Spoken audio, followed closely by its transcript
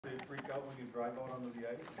freak out when you drive out onto the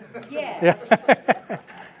ice? Yes. Yeah.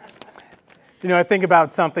 You know, I think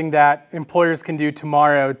about something that employers can do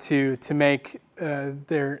tomorrow to make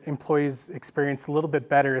their employees' experience a little bit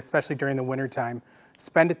better, especially during the wintertime.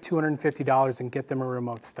 Spend $250 and get them a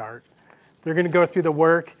remote start. They're going to go through the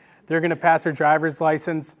work. They're going to pass their driver's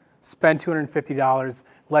license. Spend $250.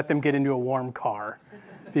 Let them get into a warm car,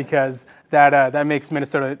 because that makes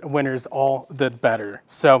Minnesota winters all the better.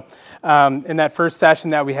 So in that first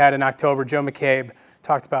session that we had in October, Joe McCabe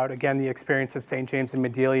talked about, again, the experience of St. James and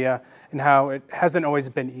Medelia and how it hasn't always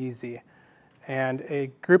been easy. And a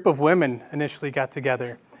group of women initially got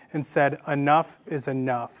together and said, enough is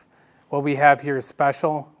enough. What we have here is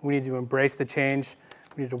special. We need to embrace the change.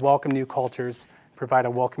 We need to welcome new cultures, provide a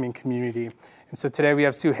welcoming community. And so today we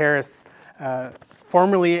have Sue Harris,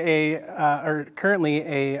 currently a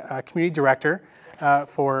community director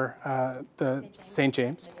for the St.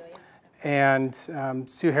 James. And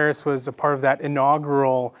Sue Harris was a part of that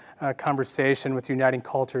inaugural conversation with Uniting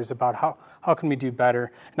Cultures about how can we do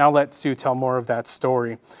better. And I'll let Sue tell more of that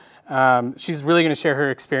story. She's really going to share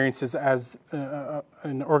her experiences as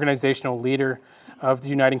an organizational leader of the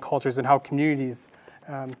Uniting Cultures and how communities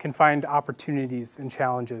can find opportunities and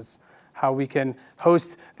challenges, how we can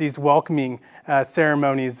host these welcoming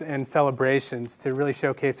ceremonies and celebrations to really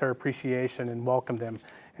showcase our appreciation and welcome them.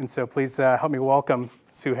 And so please help me welcome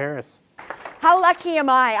Sue Harris. How lucky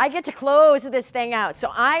am I? I get to close this thing out.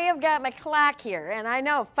 So I have got my clock here, and I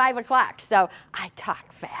know 5 o'clock, so I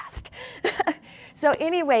talk fast. So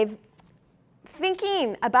anyway,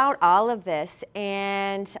 thinking about all of this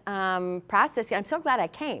and processing, I'm so glad I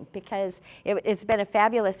came, because it's been a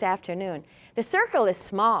fabulous afternoon. The circle is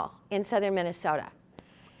small in southern Minnesota.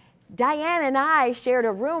 Diane and I shared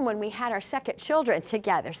a room when we had our second children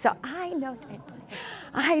together, so I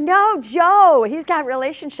know Joe, he's got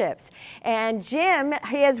relationships. And Jim,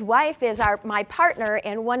 his wife, is my partner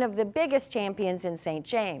and one of the biggest champions in St.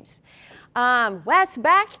 James. Wes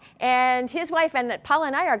Beck and his wife and Paula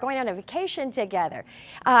and I are going on a vacation together.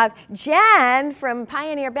 Jen from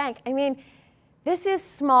Pioneer Bank. I mean, this is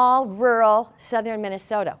small, rural, southern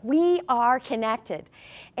Minnesota. We are connected.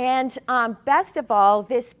 And best of all,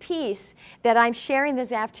 this piece that I'm sharing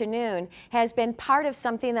this afternoon has been part of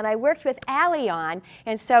something that I worked with Allie on.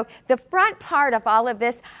 And so the front part of all of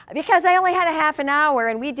this, because I only had a half an hour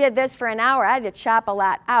and we did this for an hour, I had to chop a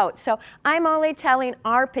lot out. So I'm only telling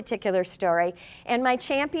our particular story. And my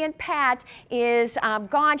champion, Pat, is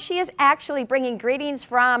gone. She is actually bringing greetings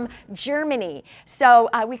from Germany. So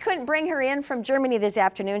we couldn't bring her in from Germany this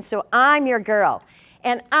afternoon, so I'm your girl.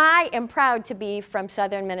 And I am proud to be from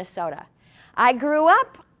southern Minnesota. I grew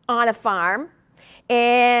up on a farm,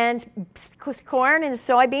 and corn and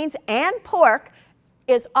soybeans and pork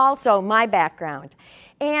is also my background.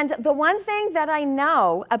 And the one thing that I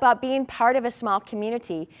know about being part of a small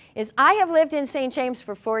community is I have lived in St. James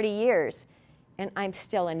for 40 years, and I'm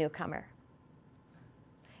still a newcomer.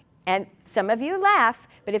 And some of you laugh,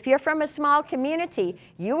 but if you're from a small community,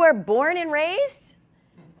 you were born and raised,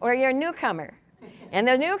 or you're a newcomer. And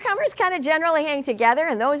the newcomers kind of generally hang together,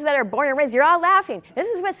 and those that are born and raised, you're all laughing. This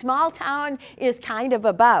is what small town is kind of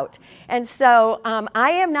about. And so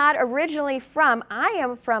I am not originally I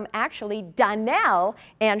am from actually Donnell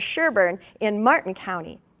and Sherburne in Martin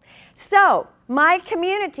County. So my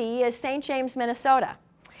community is St. James, Minnesota.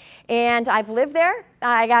 And I've lived there.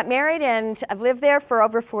 I got married, and I've lived there for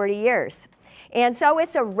over 40 years. And so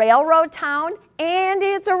it's a railroad town, and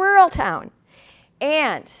it's a rural town.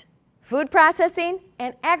 And food processing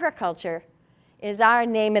and agriculture is our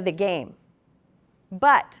name of the game.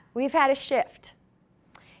 But we've had a shift.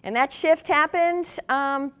 And that shift happened,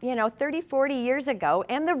 30, 40 years ago.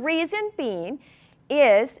 And the reason being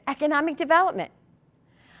is economic development.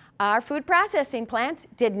 Our food processing plants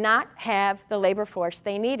did not have the labor force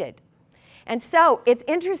they needed. And so it's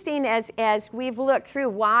interesting as we've looked through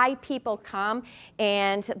why people come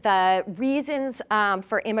and the reasons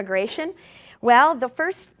for immigration. Well, the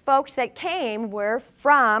first folks that came were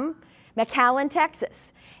from McAllen,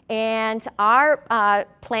 Texas. And our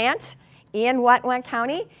plant in Whatwat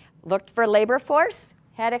County looked for labor force,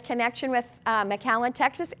 had a connection with McAllen,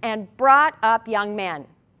 Texas, and brought up young men.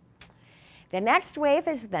 The next wave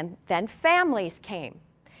is then families came.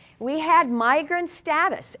 We had migrant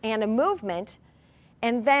status and a movement,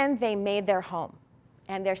 and then they made their home,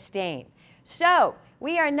 and they're staying. So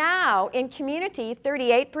we are now in community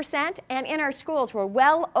 38%, and in our schools we're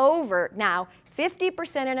well over now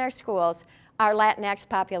 50% in our schools are Latinx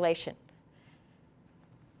population.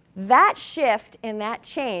 That shift and that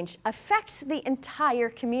change affects the entire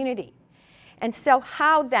community. And so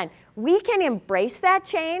how then? We can embrace that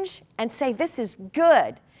change and say this is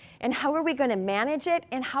good. and how are we going to manage it,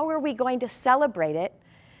 and how are we going to celebrate it,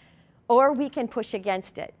 or we can push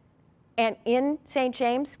against it. And in St.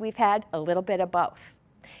 James, we've had a little bit of both.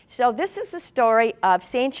 So this is the story of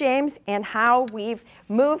St. James and how we've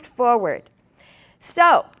moved forward.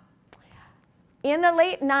 So in the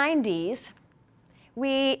late 90s,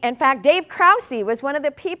 in fact, Dave Krause was one of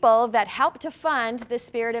the people that helped to fund the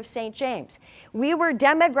Spirit of St. James. We were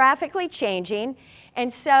demographically changing,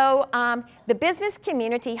 and so the business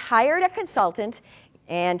community hired a consultant,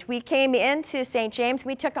 and we came into St. James.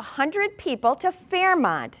 We took 100 people to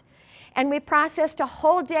Fairmont, and we processed a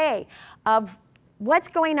whole day of what's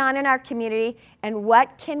going on in our community and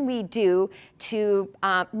what can we do to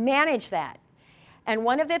manage that. And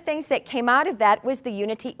one of the things that came out of that was the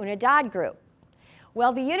Unity Unidad group.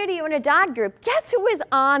 Well, the Unity Unidad group, guess who was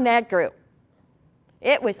on that group?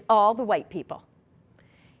 It was all the white people.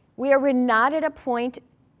 We were not at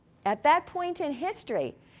that point in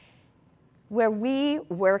history where we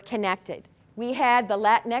were connected. We had the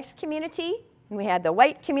Latinx community, and we had the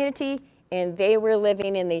white community, and they were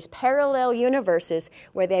living in these parallel universes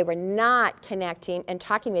where they were not connecting and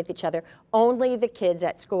talking with each other, only the kids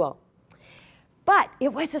at school. But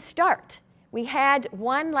it was a start. We had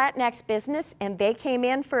one Latinx business, and they came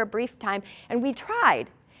in for a brief time, and we tried.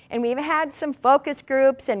 And we've had some focus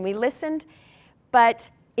groups, and we listened, but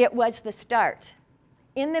it was the start.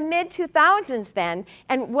 In the mid-2000s then,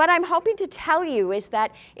 and what I'm hoping to tell you is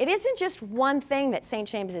that it isn't just one thing that St.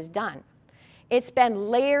 James has done. It's been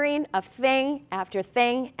layering of thing after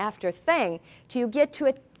thing after thing till you get to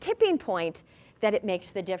a tipping point that it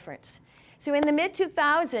makes the difference. So in the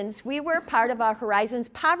mid-2000s, we were part of our Horizons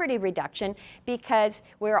poverty reduction because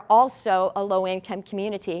we're also a low-income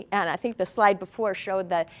community. And I think the slide before showed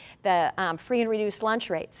the free and reduced lunch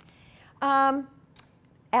rates.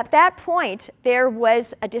 At that point, there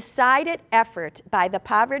was a decided effort by the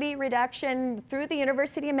poverty reduction through the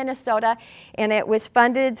University of Minnesota, and it was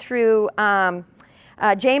funded through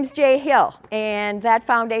James J. Hill, and that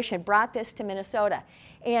foundation brought this to Minnesota.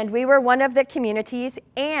 And we were one of the communities,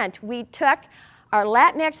 and we took our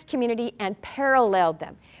Latinx community and paralleled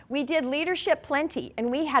them. We did Leadership Plenty,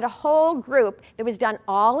 and we had a whole group that was done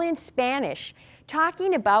all in Spanish,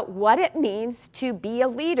 talking about what it means to be a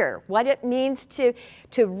leader, what it means to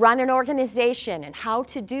run an organization, and how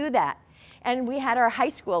to do that. And we had our high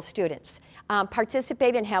school students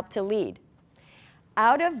participate and help to lead.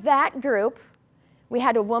 Out of that group, we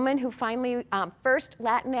had a woman who finally, first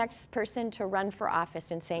Latinx person to run for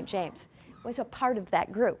office in St. James, was a part of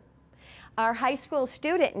that group. Our high school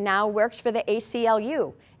student now works for the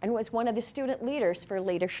ACLU and was one of the student leaders for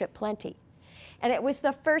Leadership Plenty. And it was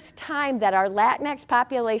the first time that our Latinx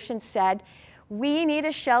population said, we need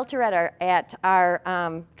a shelter at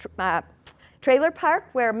our trailer park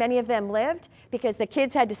where many of them lived because the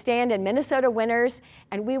kids had to stand in Minnesota winters,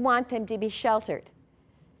 and we want them to be sheltered.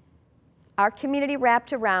 Our community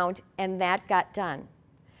wrapped around, and that got done.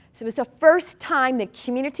 So it was the first time the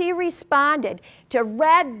community responded to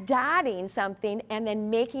red dotting something and then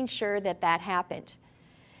making sure that that happened.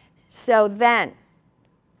 So then,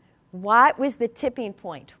 what was the tipping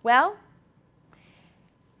point? Well,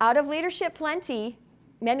 out of Leadership Plenty,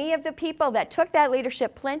 many of the people that took that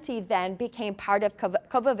Leadership Plenty then became part of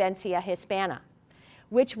Convivencia Hispana,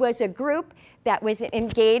 which was a group that was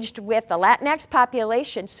engaged with the Latinx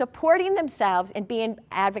population, supporting themselves and being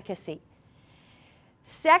advocacy.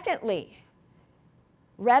 Secondly,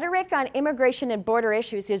 rhetoric on immigration and border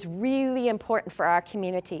issues is really important for our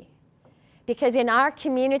community, because in our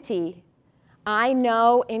community, I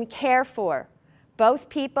know and care for both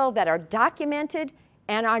people that are documented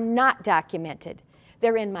and are not documented.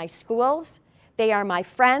 They're in my schools, they are my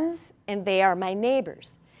friends, and they are my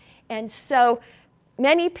neighbors. And so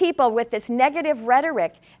many people with this negative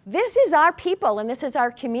rhetoric, this is our people and this is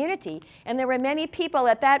our community. And there were many people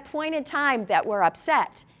at that point in time that were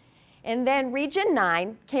upset. And then Region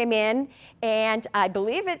 9 came in, and I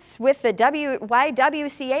believe it's with the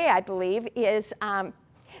YWCA, I believe, is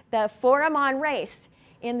the Forum on Race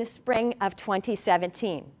in the spring of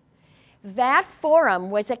 2017. That forum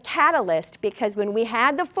was a catalyst because when we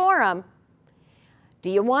had the forum, do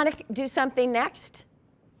you want to do something next?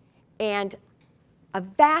 And a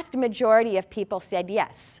vast majority of people said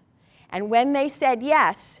yes. And when they said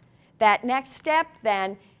yes, that next step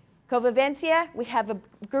then, Convivencia, we have a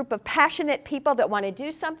group of passionate people that want to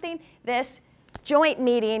do something. This joint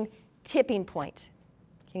meeting, tipping point.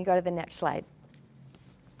 You can go to the next slide.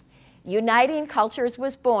 Uniting Cultures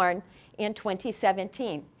was born in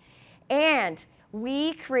 2017. And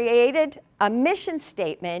we created a mission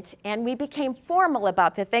statement, and we became formal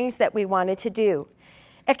about the things that we wanted to do.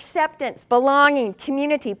 acceptance, belonging,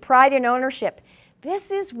 community, pride, and ownership.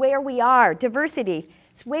 This is where we are. Diversity,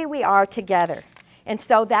 it's where we are together. And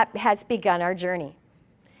so that has begun our journey.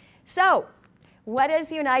 So, what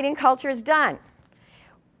has Uniting Cultures done?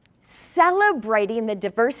 Celebrating the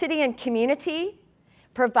diversity and community,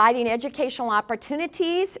 providing educational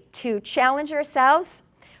opportunities to challenge ourselves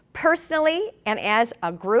personally and as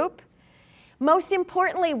a group. Most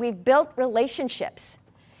importantly, we've built relationships.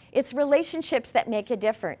 It's relationships that make a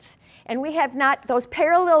difference. And we have not those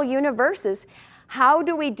parallel universes. How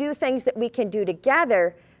do we do things that we can do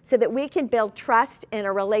together so that we can build trust in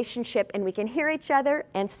a relationship and we can hear each other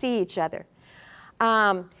and see each other?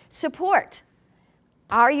 Support.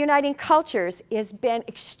 Our Uniting Cultures has been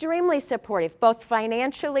extremely supportive, both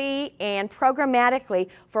financially and programmatically,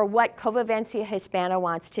 for what Convivencia Hispana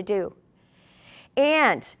wants to do.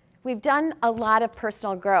 And we've done a lot of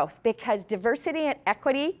personal growth because diversity and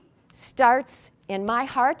equity starts in my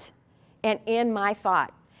heart and in my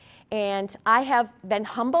thought. And I have been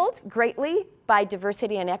humbled greatly by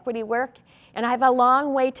diversity and equity work, and I have a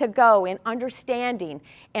long way to go in understanding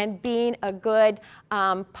and being a good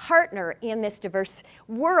partner in this diverse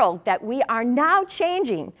world that we are now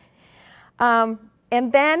changing. And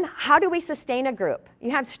then, how do we sustain a group?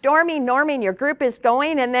 You have storming, norming, your group is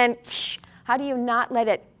going, and then how do you not let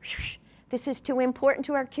it, this is too important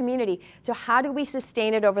to our community. So how do we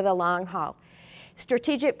sustain it over the long haul?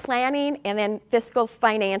 Strategic planning, and then fiscal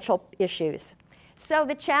financial issues. So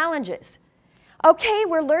the challenges. Okay,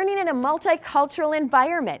 we're learning in a multicultural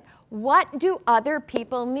environment. What do other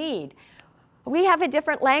people need? We have a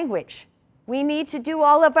different language. We need to do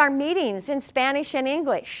all of our meetings in Spanish and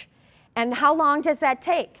English. And how long does that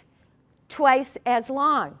take? Twice as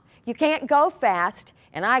long. You can't go fast,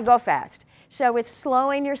 and I go fast. So it's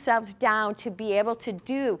slowing yourselves down to be able to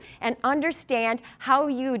do and understand how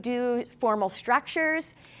you do formal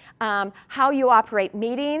structures, how you operate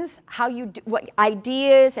meetings, how you do, what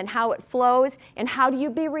ideas and how it flows, and how do you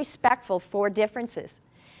be respectful for differences.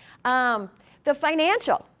 The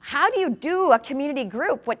financial, how do you do a community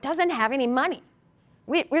group what doesn't have any money?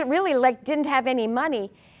 We really didn't have any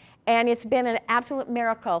money, and it's been an absolute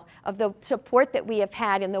miracle of the support that we have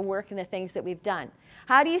had in the work and the things that we've done.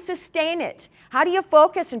 How do you sustain it? How do you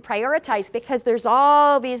focus and prioritize? Because there's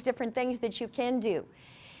all these different things that you can do.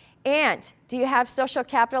 And do you have social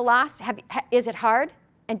capital loss? Is it hard?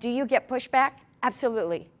 And do you get pushback?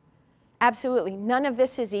 Absolutely. Absolutely. None of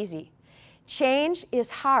this is easy. Change is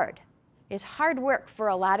hard. It's hard work for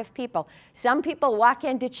a lot of people. Some people walk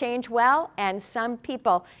into change well, and some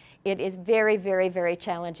people, it is very, very, very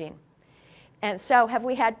challenging. And so have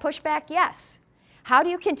we had pushback? Yes. How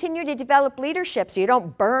do you continue to develop leadership so you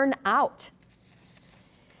don't burn out?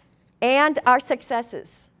 And our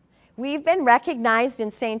successes. We've been recognized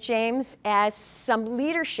in St. James as some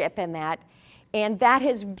leadership in that, and that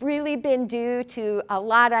has really been due to a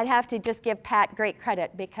lot. I'd have to just give Pat great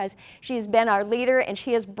credit because she's been our leader and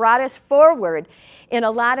she has brought us forward in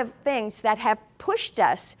a lot of things that have pushed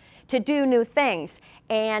us to do new things.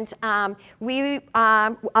 And we,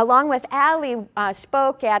 along with Allie,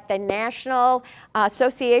 spoke at the National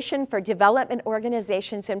Association for Development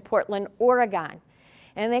Organizations in Portland, Oregon.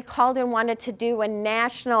 And they called and wanted to do a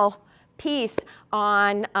national piece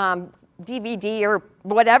on DVD or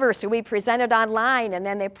whatever, so we presented online, and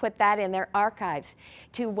then they put that in their archives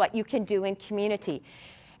to what you can do in community.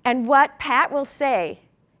 And what Pat will say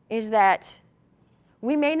is that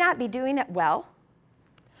we may not be doing it well,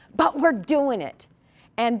 but we're doing it.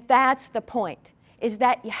 And that's the point, is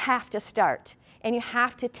that you have to start, and you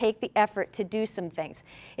have to take the effort to do some things.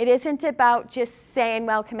 It isn't about just saying,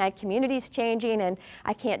 well, my community's changing and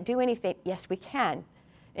I can't do anything. Yes, we can.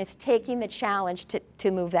 It's taking the challenge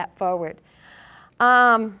to move that forward.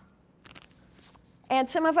 And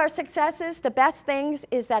some of our successes, the best things,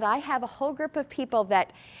 is that I have a whole group of people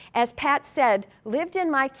that, as Pat said, lived in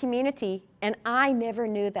my community, and I never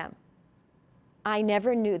knew them. I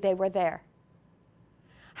never knew they were there.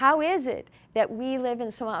 How is it that we live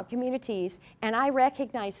in small communities, and I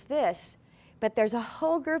recognize this, but there's a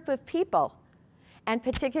whole group of people, and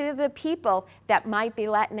particularly the people that might be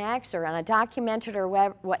Latinx or undocumented or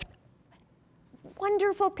what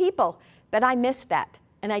wonderful people, but I missed that,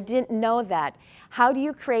 and I didn't know that. How do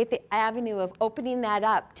you create the avenue of opening that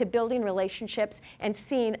up to building relationships and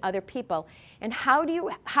seeing other people? And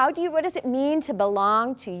what does it mean to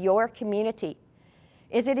belong to your community?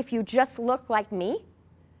 Is it if you just look like me?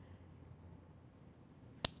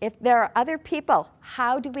 If there are other people,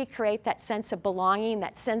 how do we create that sense of belonging,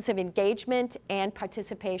 that sense of engagement and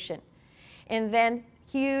participation? And then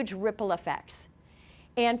huge ripple effects.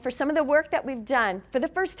 and for some of the work that we've done. For the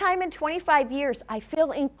first time in 25 years, I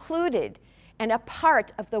feel included and a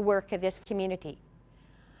part of the work of this community.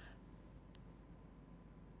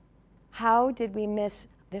 How did we miss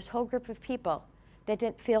this whole group of people that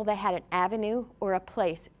didn't feel they had an avenue or a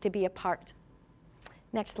place to be a part?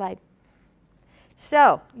 Next slide.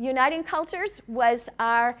 So, Uniting Cultures was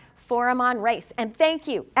our forum on race. And thank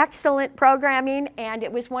you. Excellent programming, and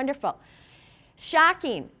it was wonderful.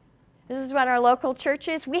 Shocking. This is what our local church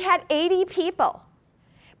is. We had 80 people.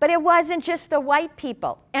 But it wasn't just the white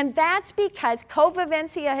people. And that's because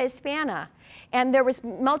Convivencia Hispana, and there was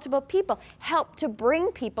multiple people, helped to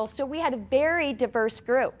bring people. So we had a very diverse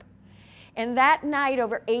group. And that night,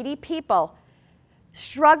 over 80 people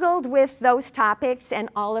struggled with those topics and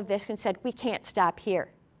all of this and said, we can't stop here.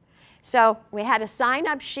 So we had a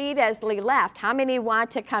sign-up sheet as we left. How many want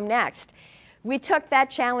to come next? We took that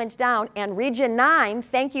challenge down, and Region 9,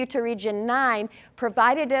 thank you to Region 9,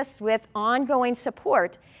 provided us with ongoing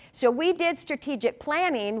support. So we did strategic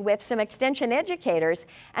planning with some extension educators,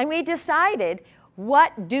 and we decided,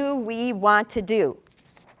 what do we want to do?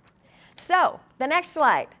 So, the next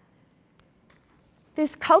slide.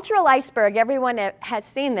 This cultural iceberg, everyone has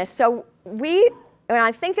seen this. So when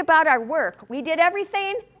I think about our work, we did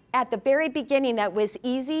everything at the very beginning that was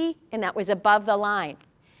easy and that was above the line.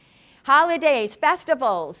 Holidays,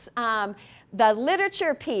 festivals, the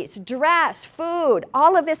literature piece, dress, food,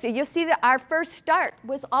 all of this. You'll see that our first start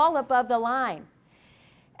was all above the line.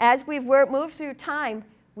 As we've moved through time,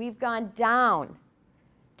 we've gone down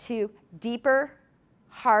to deeper,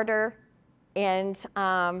 harder, and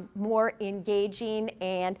more engaging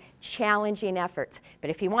and challenging efforts. But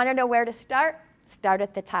if you want to know where to start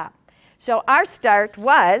at the top. So our start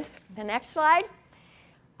was, the next slide,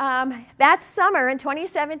 that summer in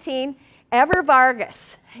 2017, Ever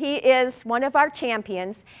Vargas, he is one of our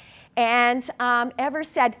champions, and Ever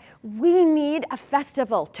said, we need a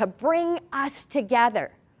festival to bring us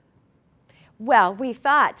together. Well, we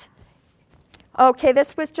thought, okay,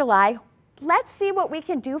 this was July, let's see what we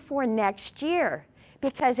can do for next year.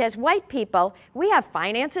 Because as white people, we have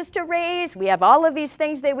finances to raise, we have all of these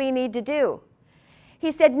things that we need to do.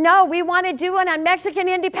 He said, no, we want to do it on Mexican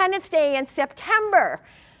Independence Day in September.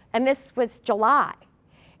 And this was July.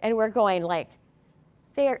 And we're going like,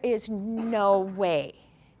 there is no way.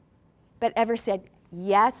 But Ever said,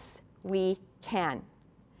 yes, we can.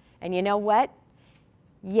 And you know what?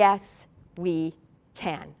 Yes, we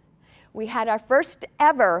can. We had our first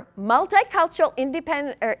ever multicultural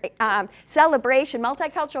celebration,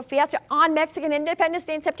 multicultural fiesta on Mexican Independence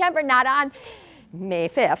Day in September, not on May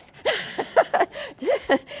 5th.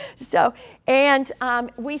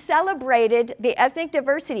 We celebrated the ethnic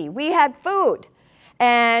diversity. We had food.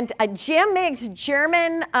 And Jim makes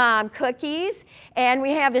German cookies, and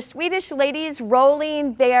we have the Swedish ladies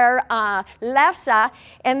rolling their lefse,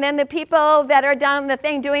 and then the people that are down the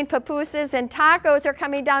thing doing pupusas and tacos are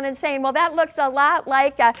coming down and saying, well, that looks a lot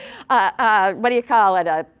like what do you call it,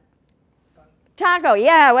 a taco,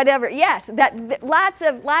 yeah, whatever. Yes, lots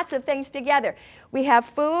of things together. We have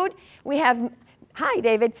food, we have, hi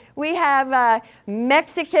David, we have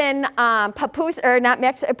Mexican pupusas, or not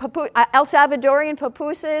Mexican, El Salvadorian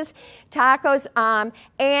pupusas, tacos,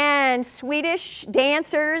 and Swedish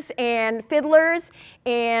dancers and fiddlers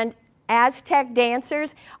and Aztec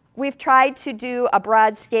dancers. We've tried to do a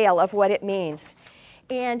broad scale of what it means.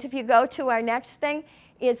 And if you go to our next thing,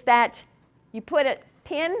 is that you put a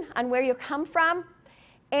pin on where you come from,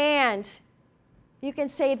 and you can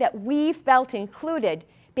say that we felt included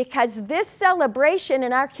because this celebration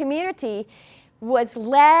in our community was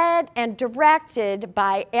led and directed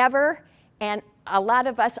by Ever and a lot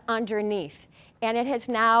of us underneath. And it has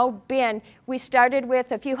now been, we started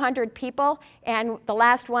with a few hundred people, and the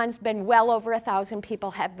last one's been well over 1,000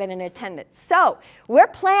 people have been in attendance. So we're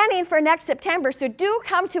planning for next September, so do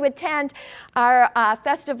come to attend our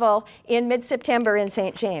festival in mid-September in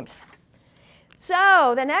St. James.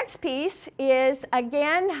 So the next piece is,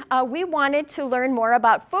 again, we wanted to learn more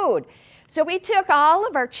about food. So we took all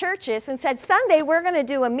of our churches and said, Sunday we're going to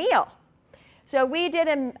do a meal. So we did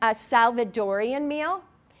a Salvadorian meal,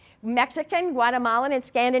 Mexican, Guatemalan, and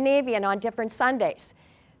Scandinavian on different Sundays.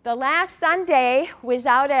 The last Sunday was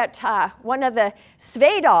out at one of the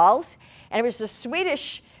Svedals, and it was a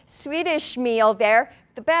Swedish meal there.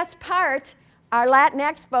 The best part, our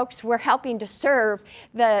Latinx folks were helping to serve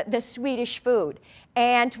the Swedish food.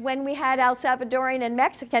 And when we had El Salvadorian and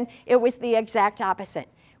Mexican, it was the exact opposite.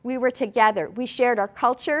 We were together. We shared our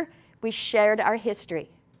culture. We shared our history.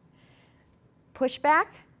 Pushback?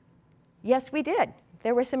 Yes, we did.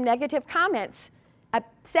 There were some negative comments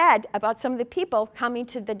said about some of the people coming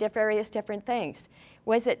to the various different things.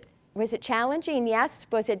 Was it challenging? Yes.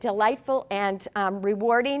 Was it delightful and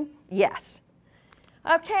rewarding? Yes.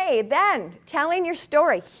 Okay, then telling your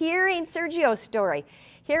story, hearing Sergio's story,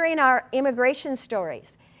 hearing our immigration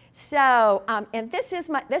stories. So, and this is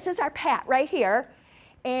our Pat right here,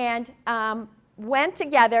 and went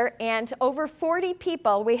together, and over 40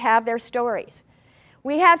 people, we have their stories.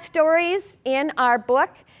 We have stories in our book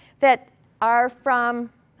that are from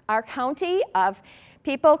our county of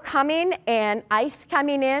people coming and ICE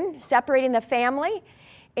coming in, separating the family,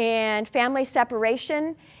 and family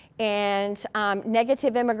separation, and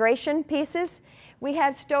negative immigration pieces. We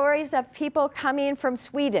have stories of people coming from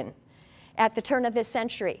Sweden at the turn of this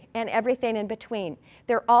century and everything in between.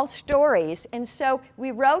 They're all stories, and so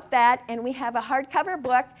we wrote that, and we have a hardcover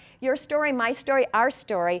book, Your Story, My Story, Our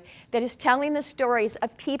Story, that is telling the stories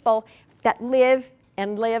of people that live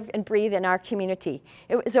and breathe in our community.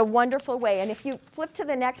 It was a wonderful way, and if you flip to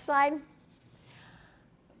the next slide,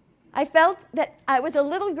 I felt that I was a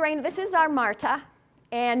little grain. This is our Marta,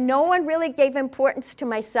 and no one really gave importance to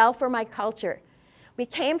myself or my culture. We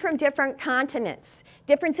came from different continents,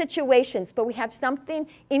 different situations, but we have something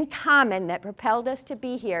in common that propelled us to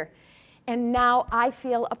be here. And now I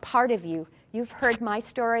feel a part of you. You've heard my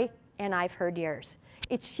story, and I've heard yours.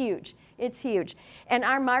 It's huge. It's huge. And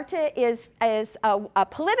our Marta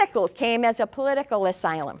came as a political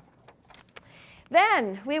asylum.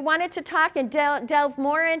 Then we wanted to talk and delve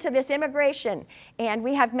more into this immigration. And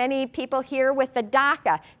we have many people here with the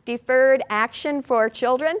DACA, Deferred Action for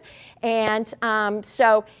Children, and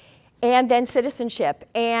and then citizenship.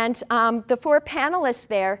 And the 4 panelists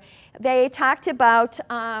there, they talked about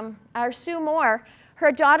our Sue Moore.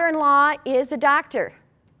 Her daughter-in-law is a doctor.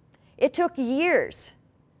 It took years.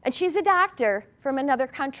 And she's a doctor from another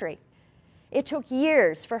country. It took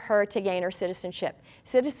years for her to gain her citizenship.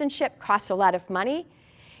 Citizenship costs a lot of money,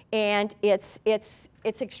 and it's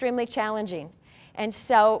extremely challenging. And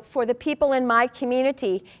so for the people in my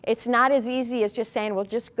community, it's not as easy as just saying, well,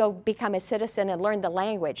 just go become a citizen and learn the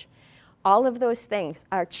language. All of those things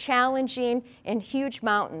are challenging and huge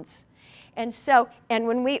mountains. And so, and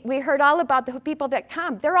when we heard all about the people that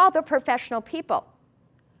come, they're all the professional people.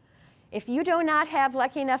 If you do not have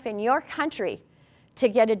lucky enough in your country to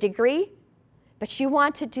get a degree, but you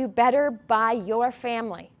want to do better by your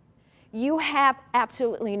family, you have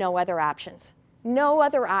absolutely no other options. No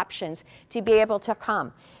other options to be able to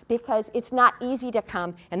come, because it's not easy to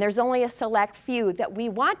come, and there's only a select few that we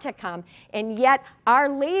want to come, and yet our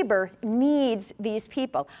labor needs these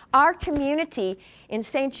people. Our community in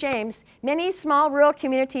St. James, many small rural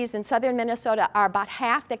communities in southern Minnesota are about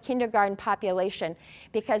half the kindergarten population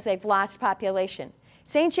because they've lost population.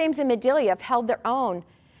 St. James and Medelia have held their own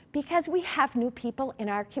because we have new people in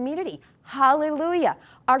our community. Hallelujah.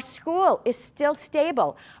 Our school is still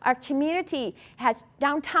stable. Our community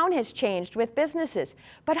downtown has changed with businesses.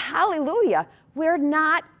 But hallelujah, we're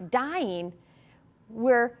not dying.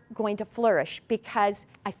 We're going to flourish because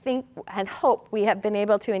I think and hope we have been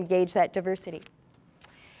able to engage that diversity.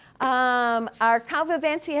 Our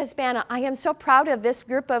convivencia Hispana, I am so proud of this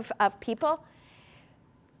group of people.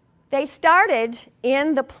 They started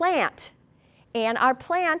in the plant. And our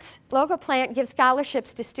local plant, gives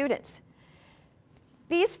scholarships to students.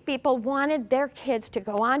 These people wanted their kids to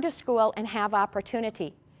go on to school and have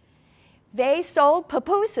opportunity. They sold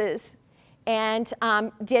pupusas and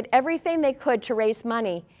did everything they could to raise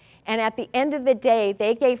money. And at the end of the day,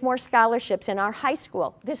 they gave more scholarships in our high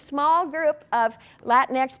school, this small group of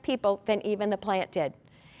Latinx people, than even the plant did.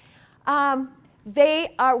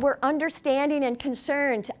 They were understanding and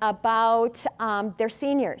concerned about their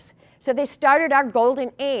seniors. So they started our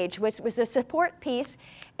Golden Age, which was a support piece,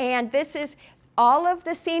 and this is all of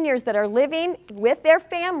the seniors that are living with their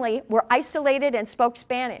family were isolated and spoke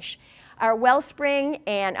Spanish. Our Wellspring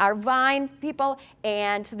and our Vine people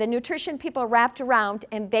and the nutrition people wrapped around,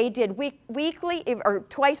 and they did weekly or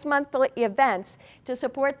twice monthly events to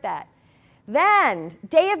support that. Then,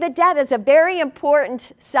 Day of the Dead is a very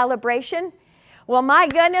important celebration. Well, my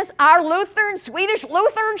goodness, our Swedish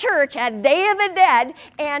Lutheran church had Day of the Dead,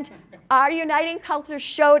 and our Uniting Cultures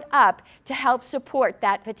showed up to help support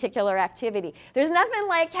that particular activity. There's nothing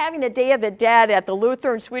like having a Day of the Dead at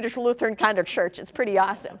the Swedish Lutheran kind of church. It's pretty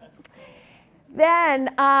awesome. Then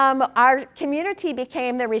our community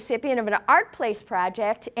became the recipient of an Art Place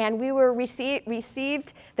project, and we were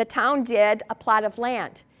the town did a plot of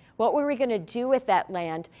land. What were we going to do with that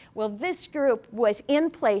land? Well, this group was in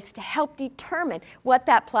place to help determine what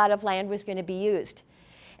that plot of land was going to be used.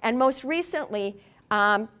 And most recently,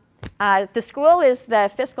 the school is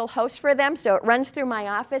the fiscal host for them, so it runs through my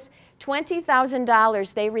office.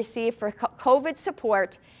 $20,000 they received for COVID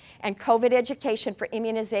support, and COVID education for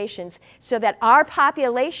immunizations so that our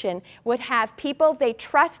population would have people they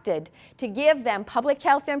trusted to give them public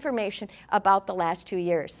health information about the last 2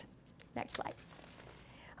 years. Next slide.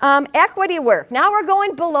 Equity work. Now we're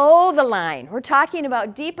going below the line. We're talking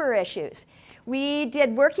about deeper issues. We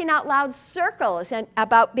did working out loud circles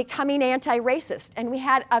about becoming anti-racist, and we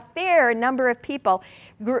had a fair number of people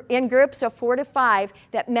in groups of 4 to 5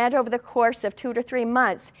 that met over the course of 2 to 3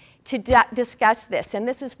 months to discuss this. And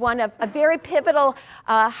this is one of a very pivotal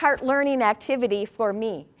heart-learning activity for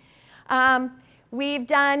me. We've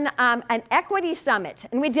done an equity summit,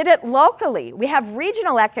 and we did it locally. We have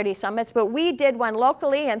regional equity summits, but we did one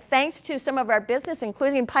locally, and thanks to some of our business,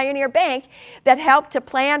 including Pioneer Bank, that helped to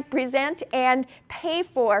plan, present, and pay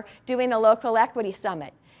for doing a local equity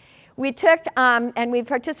summit. We took, and we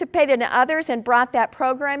participated in others and brought that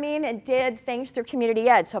programming and did things through community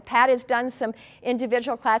ed. So Pat has done some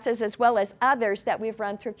individual classes as well as others that we've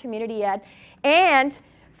run through community ed. And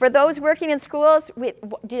for those working in schools, we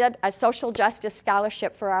did a social justice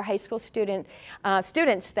scholarship for our high school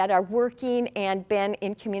students that are working and been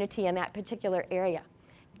in community in that particular area.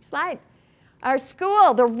 Next slide. Our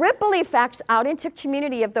school, the ripple effects out into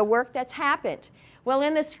community of the work that's happened. Well,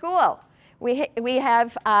 in the school, we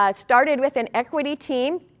have started with an equity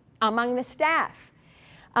team among the staff.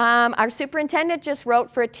 Our superintendent just wrote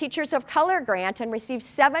for a Teachers of Color grant and received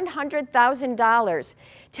 $700,000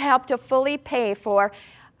 to help to fully pay for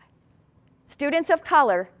students of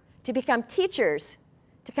color to become teachers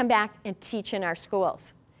to come back and teach in our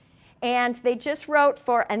schools. And they just wrote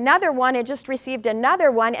for another one and just received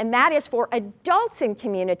another one, and that is for adults in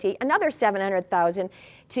community, another $700,000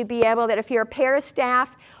 to be able that if you're a para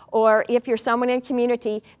staff or if you're someone in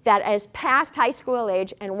community that is past high school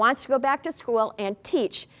age and wants to go back to school and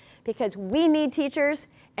teach, because we need teachers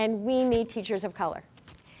and we need teachers of color.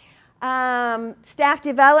 Staff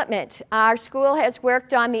development. Our school has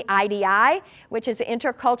worked on the IDI, which is the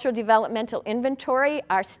Intercultural Developmental Inventory.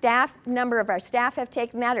 Number of our staff have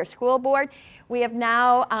taken that, our school board. We have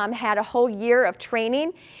now had a whole year of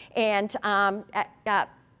training and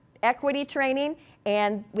equity training,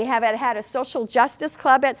 and we have had a social justice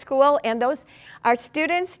club at school, and our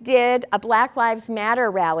students did a Black Lives Matter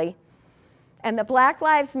rally. And the Black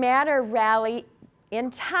Lives Matter rally in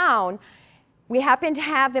town, we happened to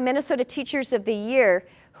have the Minnesota Teachers of the Year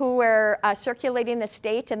who were circulating the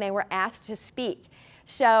state, and they were asked to speak.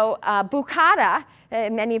 So Bukata,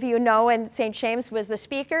 many of you know, in St. James was the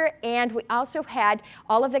speaker, and we also had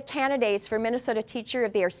all of the candidates for Minnesota Teacher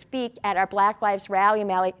of the Year speak at our Black Lives Rally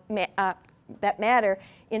that matter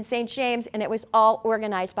in St. James, and it was all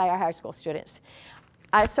organized by our high school students.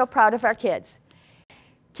 I'm so proud of our kids.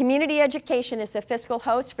 Community education is the fiscal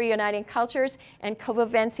host for Uniting Cultures and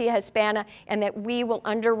Convivencia Hispana, and that we will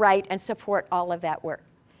underwrite and support all of that work.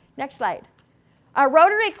 Next slide. Our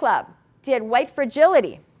Rotary Club did white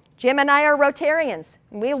fragility. Jim and I are Rotarians,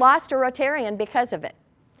 and we lost a Rotarian because of it.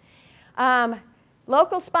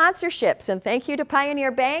 Local sponsorships, and thank you to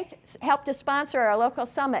Pioneer Bank, helped to sponsor our local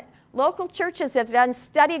summit. Local churches have done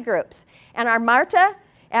study groups, and our Marta,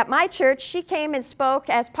 at my church, she came and spoke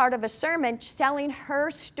as part of a sermon telling her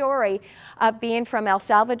story of being from El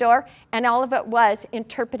Salvador, and all of it was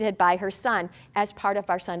interpreted by her son as part of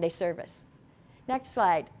our Sunday service. Next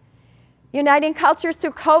slide. Uniting Cultures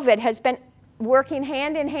through COVID has been working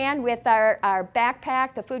hand in hand with our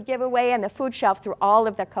backpack, the food giveaway, and the food shelf through all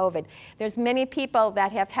of the COVID. There's many people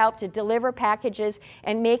that have helped to deliver packages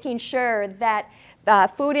and making sure that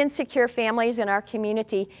food insecure families in our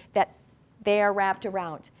community, that they are wrapped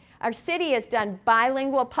around. Our city has done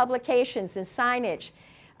bilingual publications and signage.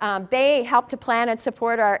 They help to plan and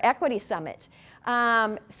support our equity summit.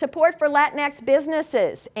 Support for Latinx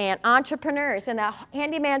businesses and entrepreneurs, and a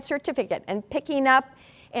handyman certificate, and picking up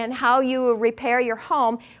and how you repair your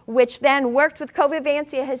home, which then worked with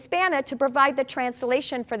Convivencia Hispana to provide the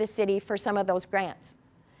translation for the city for some of those grants.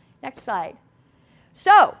 Next slide.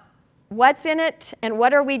 So, what's in it and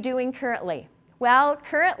what are we doing currently? Well,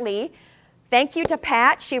 currently, thank you to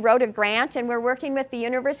Pat. She wrote a grant, and we're working with the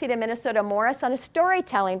University of Minnesota Morris on a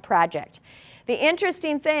storytelling project. The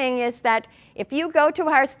interesting thing is that if you go to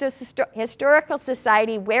our historical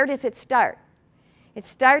society, where does it start? It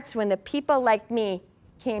starts when the people like me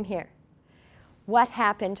came here. What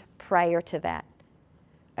happened prior to that?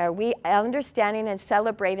 Are we understanding and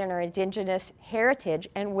celebrating our indigenous heritage,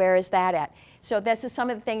 and where is that at? So this is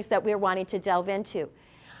some of the things that we're wanting to delve into.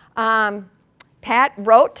 Pat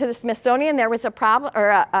wrote to the Smithsonian. There was a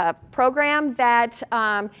program that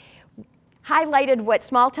highlighted what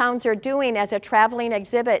small towns are doing as a traveling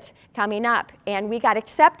exhibit coming up. And we got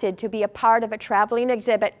accepted to be a part of a traveling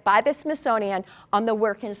exhibit by the Smithsonian on the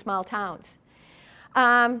work in small towns.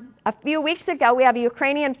 A few weeks ago, we have a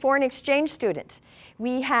Ukrainian foreign exchange student.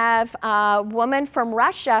 We have a woman from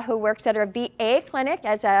Russia who works at our VA clinic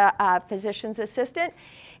as a physician's assistant.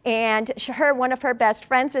 And one of her best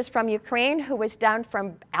friends is from Ukraine, who was down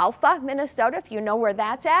from Alpha, Minnesota, if you know where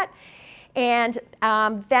that's at. And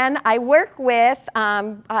then I work with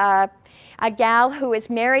a gal who is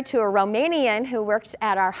married to a Romanian who works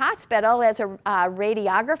at our hospital as a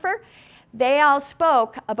radiographer. They all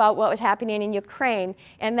spoke about what was happening in Ukraine.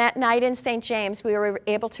 And that night in St. James, we were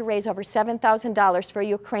able to raise over $7,000 for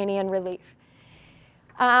Ukrainian relief.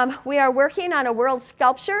 We are working on a world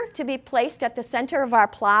sculpture to be placed at the center of our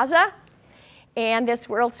plaza. And this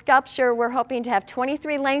world sculpture, we're hoping to have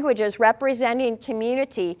 23 languages representing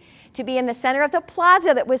community to be in the center of the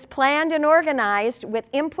plaza that was planned and organized with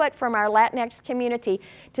input from our Latinx community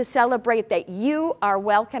to celebrate that you are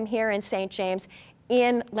welcome here in St. James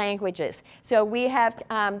in languages. So we have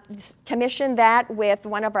commissioned that with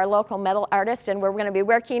one of our local metal artists, and we're going to be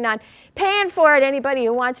working on paying for it, anybody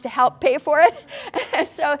who wants to help pay for it. And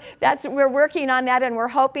so we're working on that, and we're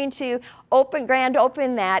hoping to grand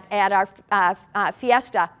open that at our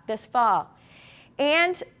fiesta this fall.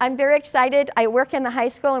 And I'm very excited. I work in the high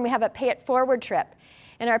school, and we have a Pay It Forward trip.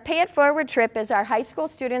 And our Pay It Forward trip is our high school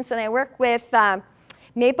students, and I work with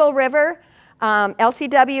Maple River,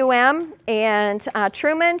 LCWM, and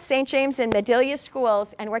Truman, St. James, and Medilia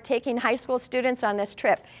schools, and we're taking high school students on this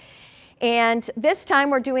trip. And this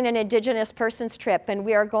time we're doing an Indigenous persons trip, and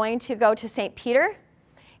we are going to go to St. Peter,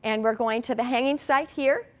 and we're going to the hanging site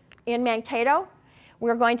here in Mankato.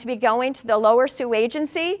 We're going to be going to the Lower Sioux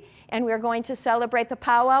Agency, and we're going to celebrate the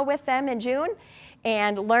powwow with them in June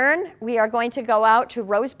and learn. We are going to go out to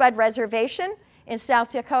Rosebud Reservation in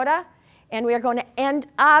South Dakota, and we are going to end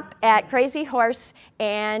up at Crazy Horse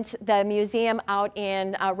and the museum out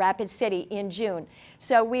in Rapid City in June.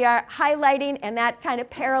 So we are highlighting, and that kind of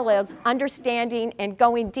parallels understanding and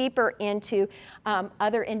going deeper into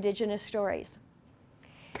other Indigenous stories.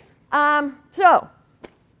 So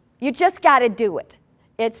you just got to do it.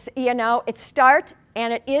 It's start,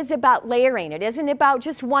 and it is about layering. It isn't about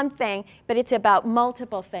just one thing, but it's about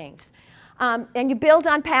multiple things. And you build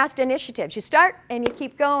on past initiatives. You start and you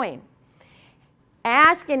keep going.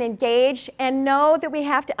 Ask and engage, and know that we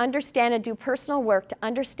have to understand and do personal work to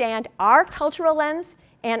understand our cultural lens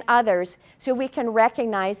and others so we can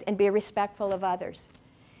recognize and be respectful of others.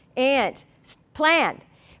 And plan.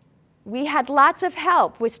 We had lots of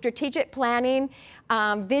help with strategic planning,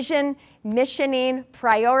 vision, missioning,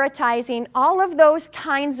 prioritizing, all of those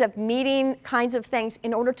kinds of meeting kinds of things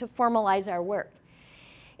in order to formalize our work.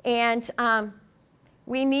 And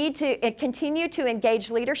we need to continue to engage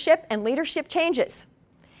leadership, and leadership changes.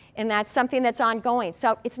 And that's something that's ongoing.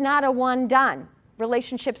 So it's not a one done.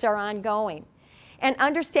 Relationships are ongoing. And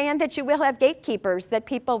understand that you will have gatekeepers, that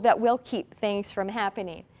people that will keep things from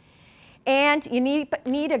happening. And you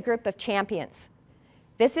need a group of champions.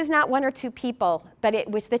 This is not one or two people, but it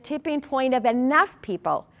was the tipping point of enough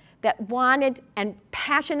people that wanted and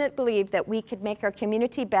passionately believed that we could make our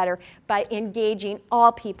community better by engaging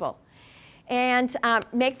all people. And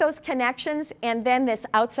make those connections, and then this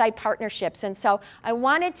outside partnerships. And so I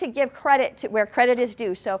wanted to give credit to where credit is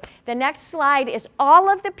due. So the next slide is all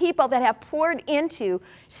of the people that have poured into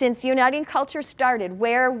since Uniting Culture started,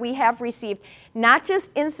 where we have received not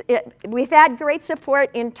just, we've had great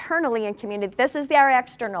support internally in community. This is our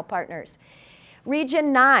external partners.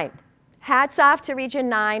 Region 9. Hats off to Region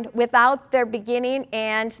 9. Without their beginning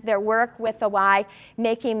and their work with the Y,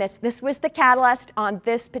 making this was the catalyst on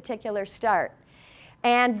this particular start.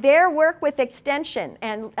 And their work with extension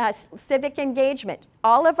and civic engagement,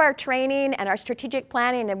 all of our training and our strategic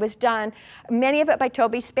planning, it was done, many of it by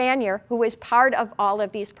Toby Spanier, who was part of all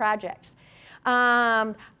of these projects.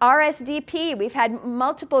 RSDP, we've had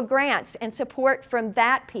multiple grants and support from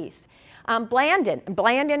that piece.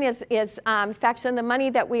 Blandon is in fact, some of the money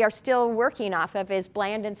that we are still working off of is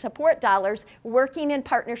Blandon support dollars, working in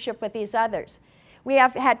partnership with these others. We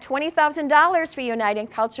have had $20,000 for Uniting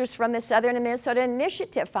Cultures from the Southern Minnesota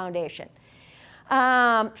Initiative Foundation.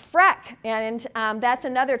 FREC, and that's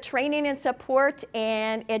another training and support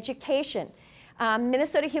and education.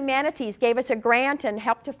 Minnesota Humanities gave us a grant and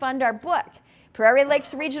helped to fund our book. Prairie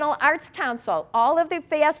Lakes Regional Arts Council, all of the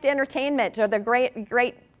fast entertainment, or the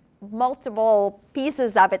great multiple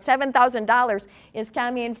pieces of it, $7,000 is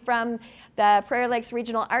coming from the Prairie Lakes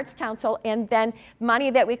Regional Arts Council, and then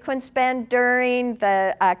money that we couldn't spend during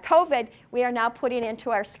the COVID, we are now putting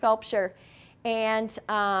into our sculpture. and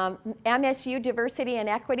MSU Diversity and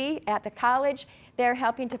Equity at the college, they're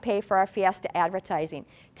helping to pay for our Fiesta advertising,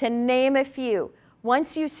 to name a few.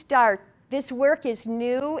 Once you start, this work is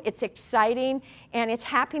new, it's exciting, and it's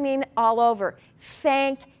happening all over.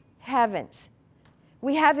 Thank heavens.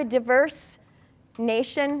 We have a diverse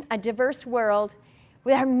nation, a diverse world.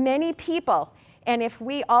 We have many people, and if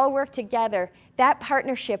we all work together, that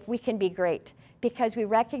partnership, we can be great because we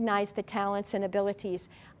recognize the talents and abilities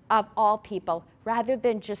of all people rather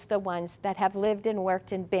than just the ones that have lived and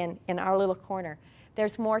worked and been in our little corner.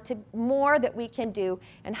 There's more that we can do,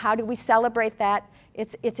 and how do we celebrate that?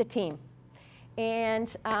 It's a team.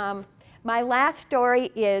 And my last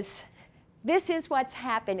story is, this is what's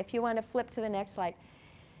happened. If you want to flip to the next slide.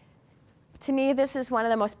 To me, this is one of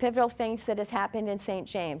the most pivotal things that has happened in St.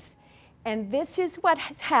 James. And this is what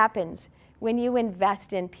happens when you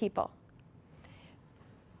invest in people.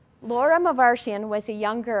 Laura Mavarshian was a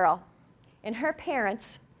young girl, and her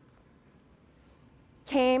parents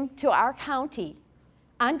came to our county,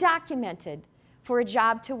 undocumented, for a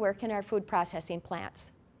job to work in our food processing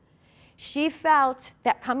plants. She felt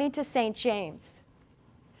that coming to St. James,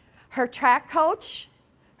 her track coach,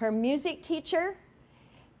 her music teacher,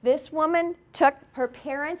 this woman took her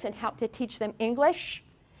parents and helped to teach them English.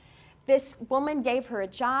 This woman gave her a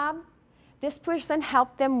job. This person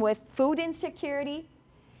helped them with food insecurity.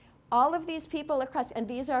 All of these people across, and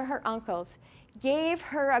these are her uncles, gave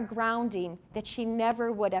her a grounding that she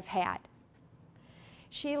never would have had.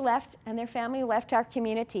 She left, and their family left our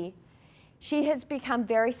community. She has become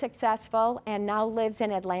very successful and now lives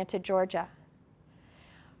in Atlanta, Georgia.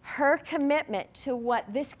 Her commitment to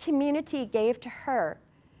what this community gave to her,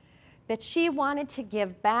 that she wanted to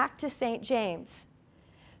give back to St. James.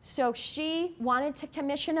 So she wanted to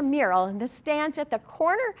commission a mural, and this stands at the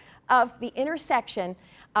corner of the intersection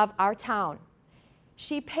of our town.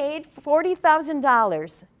 She paid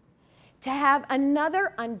 $40,000 to have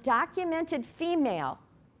another undocumented female,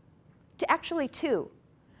 actually two,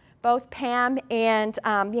 both Pam and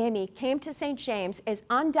Amy came to St. James as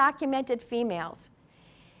undocumented females.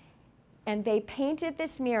 And they painted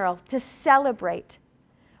this mural to celebrate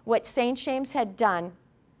what St. James had done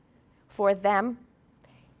for them.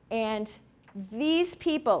 And these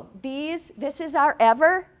people, this is our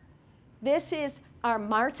Ever, this is our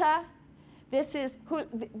Marta, this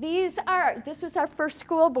was our first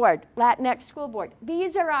school board, Latinx school board.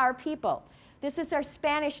 These are our people. This is our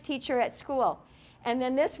Spanish teacher at school. And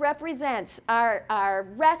then this represents our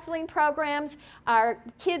wrestling programs, our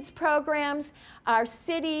kids programs, our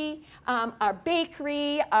city, our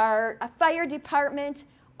bakery, our fire department,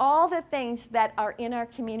 all the things that are in our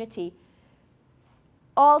community,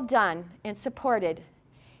 all done and supported.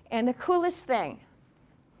 And the coolest thing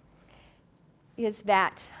is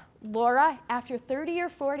that Laura, after 30 or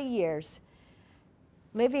 40 years,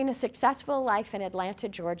 living a successful life in Atlanta,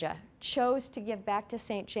 Georgia, chose to give back to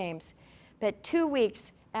St. James. But 2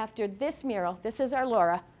 weeks after this mural, this is our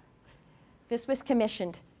Laura, this was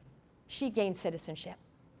commissioned, she gained citizenship.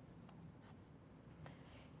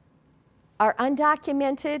 Our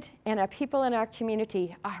undocumented and our people in our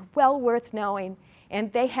community are well worth knowing,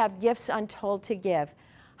 and they have gifts untold to give.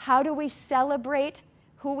 How do we celebrate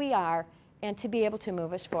who we are and to be able to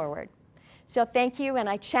move us forward? So thank you, and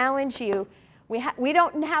I challenge you. We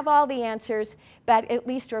don't have all the answers, but at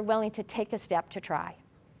least we're willing to take a step to try.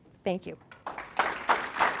 Thank you.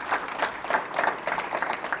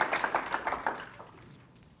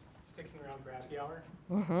 Sticking around for happy hour?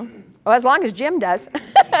 Mm-hmm. Well, as long as Jim does.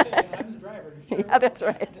 I'm the driver. Yeah, that's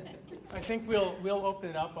right. I think we'll open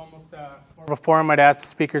it up almost more of a forum. I'd ask the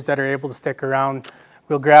speakers that are able to stick around.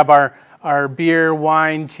 We'll grab our beer,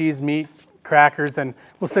 wine, cheese, meat, crackers, and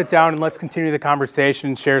we'll sit down and let's continue the conversation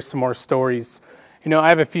and share some more stories. You know, I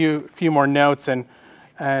have a few more notes, and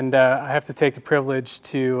I have to take the privilege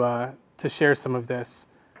to share some of this.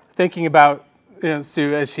 Thinking about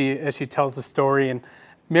Sue as she tells the story, and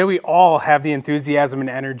may we all have the enthusiasm and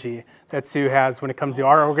energy that Sue has when it comes to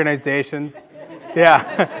our organizations.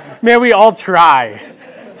 Yeah, may we all try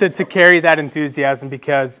to carry that enthusiasm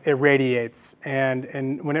because it radiates,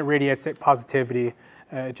 and when it radiates that positivity,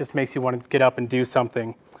 it just makes you want to get up and do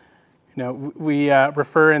something. You know, we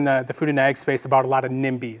refer in the food and ag space about a lot of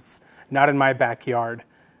NIMBYs, not in my backyard.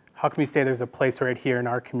 How can we say there's a place right here in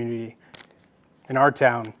our community, in our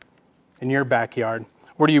town, in your backyard?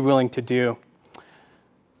 What are you willing to do?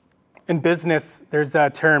 In business, there's a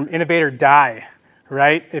term, innovate or die,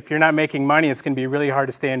 right? If you're not making money, it's going to be really hard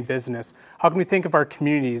to stay in business. How can we think of our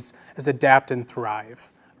communities as adapt and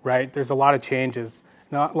thrive, right? There's a lot of changes.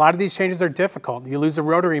 Now, a lot of these changes are difficult. You lose a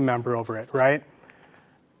Rotary member over it, right?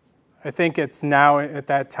 I think it's now at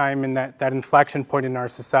that time and that inflection point in our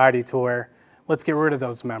society to where let's get rid of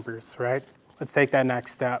those members, right? Let's take that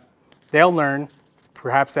next step. They'll learn.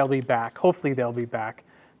 Perhaps they'll be back. Hopefully they'll be back.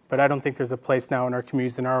 But I don't think there's a place now in our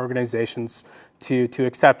communities and our organizations to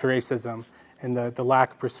accept racism and the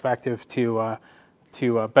lack of perspective to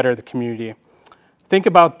better the community. Think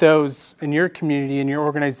about those in your community, in your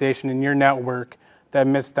organization, in your network that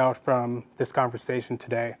missed out from this conversation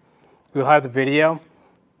today. We'll have the video.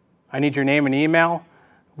 I need your name and email.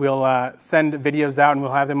 We'll send videos out and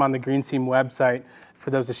we'll have them on the GreenSeam website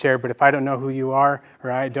for those to share. But if I don't know who you are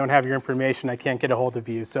or I don't have your information, I can't get a hold of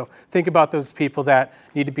you. So think about those people that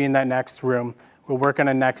need to be in that next room. We'll work on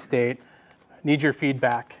a next date. Need your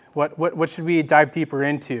feedback. What should we dive deeper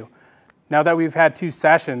into? Now that we've had 2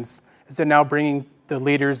 sessions, is it now bringing the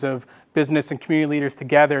leaders of business and community leaders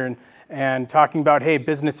together and talking about, hey,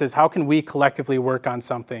 businesses, how can we collectively work on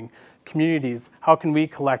something? Communities, how can we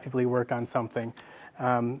collectively work on something?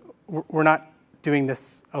 We're not doing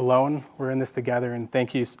this alone. We're in this together. And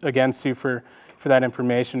thank you again, Sue, for that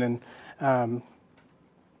information. And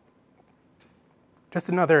just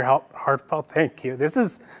another heartfelt thank you. This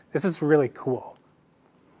is really cool.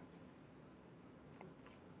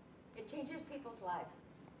 It changes people's lives.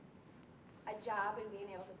 A job and being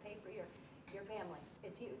able to pay for your family.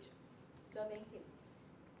 It's huge. So thank you.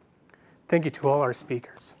 Thank you to all our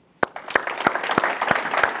speakers.